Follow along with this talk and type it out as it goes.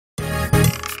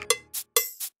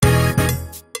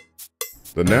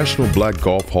The National Black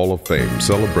Golf Hall of Fame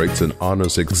celebrates and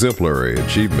honors exemplary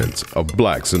achievements of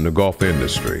blacks in the golf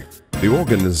industry. The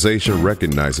organization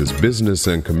recognizes business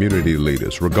and community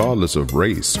leaders, regardless of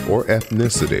race or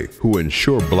ethnicity, who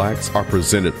ensure blacks are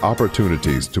presented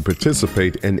opportunities to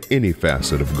participate in any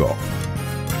facet of golf.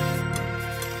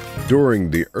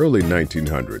 During the early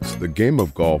 1900s, the game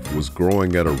of golf was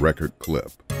growing at a record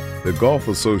clip. The Golf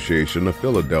Association of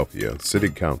Philadelphia City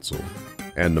Council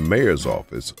and the Mayor's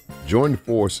Office joined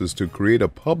forces to create a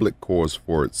public course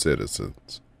for its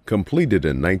citizens. Completed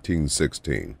in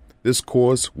 1916, this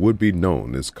course would be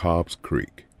known as Cobbs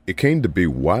Creek. It came to be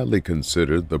widely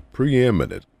considered the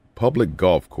preeminent public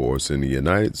golf course in the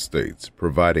United States,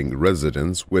 providing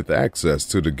residents with access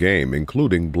to the game,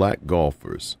 including black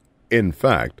golfers. In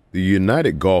fact, the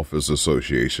United Golfers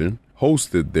Association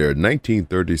hosted their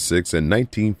 1936 and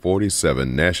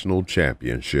 1947 national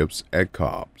championships at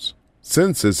Cobbs.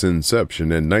 Since its inception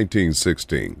in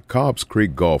 1916, Cobbs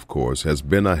Creek Golf Course has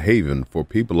been a haven for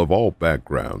people of all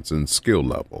backgrounds and skill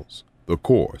levels. The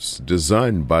course,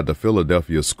 designed by the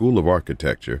Philadelphia School of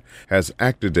Architecture, has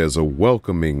acted as a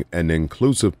welcoming and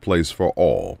inclusive place for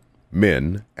all.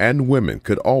 Men and women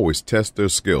could always test their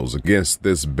skills against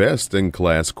this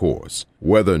best-in-class course,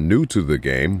 whether new to the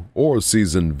game or a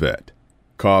seasoned vet.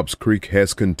 Cobbs Creek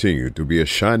has continued to be a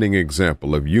shining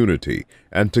example of unity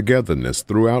and togetherness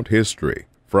throughout history.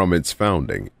 From its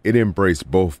founding, it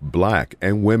embraced both black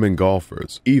and women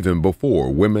golfers, even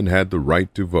before women had the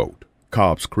right to vote.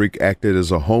 Cobbs Creek acted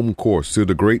as a home course to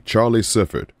the great Charlie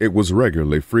Sifford. It was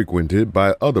regularly frequented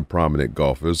by other prominent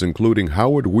golfers, including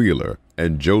Howard Wheeler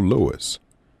and Joe Louis.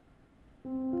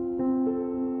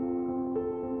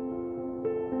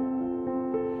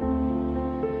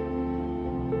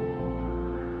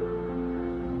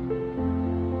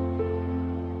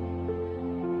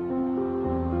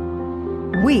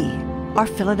 We are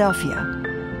Philadelphia,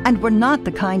 and we're not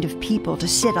the kind of people to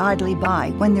sit idly by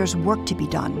when there's work to be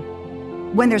done,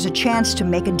 when there's a chance to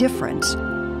make a difference.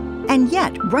 And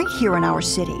yet, right here in our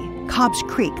city, Cobbs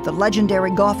Creek, the legendary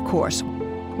golf course,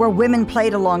 where women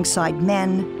played alongside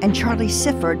men and Charlie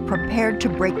Sifford prepared to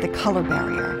break the color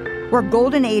barrier, where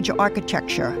Golden Age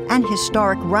architecture and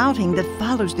historic routing that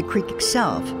follows the creek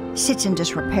itself sits in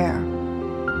disrepair.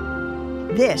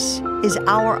 This is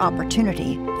our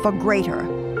opportunity for greater,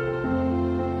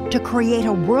 to create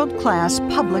a world-class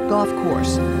public golf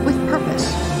course with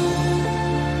purpose.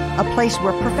 A place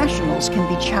where professionals can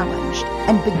be challenged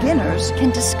and beginners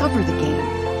can discover the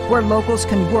game, where locals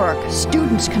can work,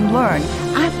 students can learn,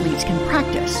 athletes can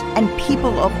practice, and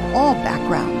people of all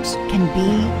backgrounds can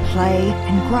be, play,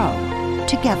 and grow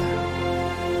together.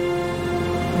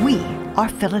 We are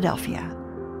Philadelphia,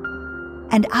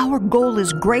 and our goal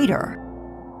is greater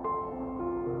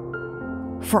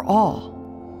for all.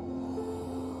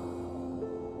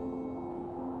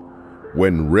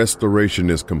 When restoration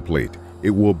is complete, it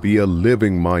will be a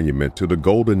living monument to the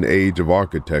golden age of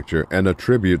architecture and a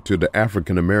tribute to the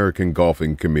African American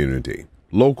golfing community.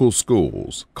 Local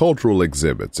schools, cultural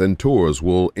exhibits, and tours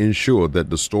will ensure that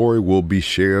the story will be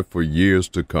shared for years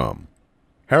to come.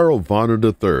 Harold Varner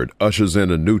III ushers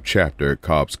in a new chapter at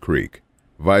Cobbs Creek.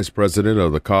 Vice President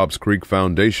of the Cobbs Creek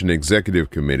Foundation Executive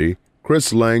Committee,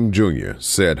 Chris Lang Jr.,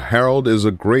 said Harold is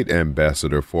a great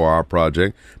ambassador for our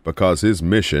project because his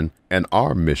mission and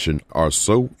our mission are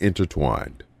so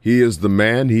intertwined. He is the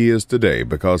man he is today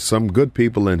because some good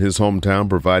people in his hometown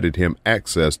provided him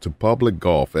access to public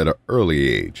golf at an early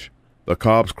age. The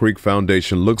Cobbs Creek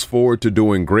Foundation looks forward to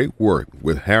doing great work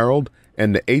with Harold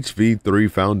and the HV3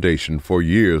 Foundation for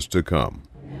years to come.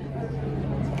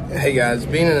 Hey guys,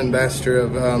 being an ambassador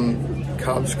of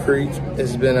Cobbs Creek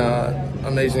has been an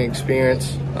amazing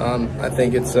experience. I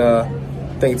think it's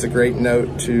a great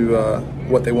note to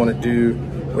what they want to do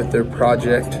with their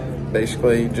project,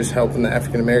 basically just helping the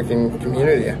African American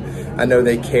community. I know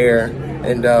they care,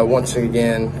 and once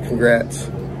again, congrats.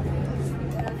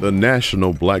 The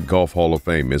National Black Golf Hall of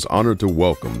Fame is honored to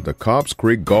welcome the Cobbs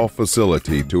Creek Golf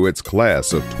Facility to its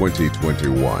class of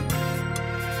 2021.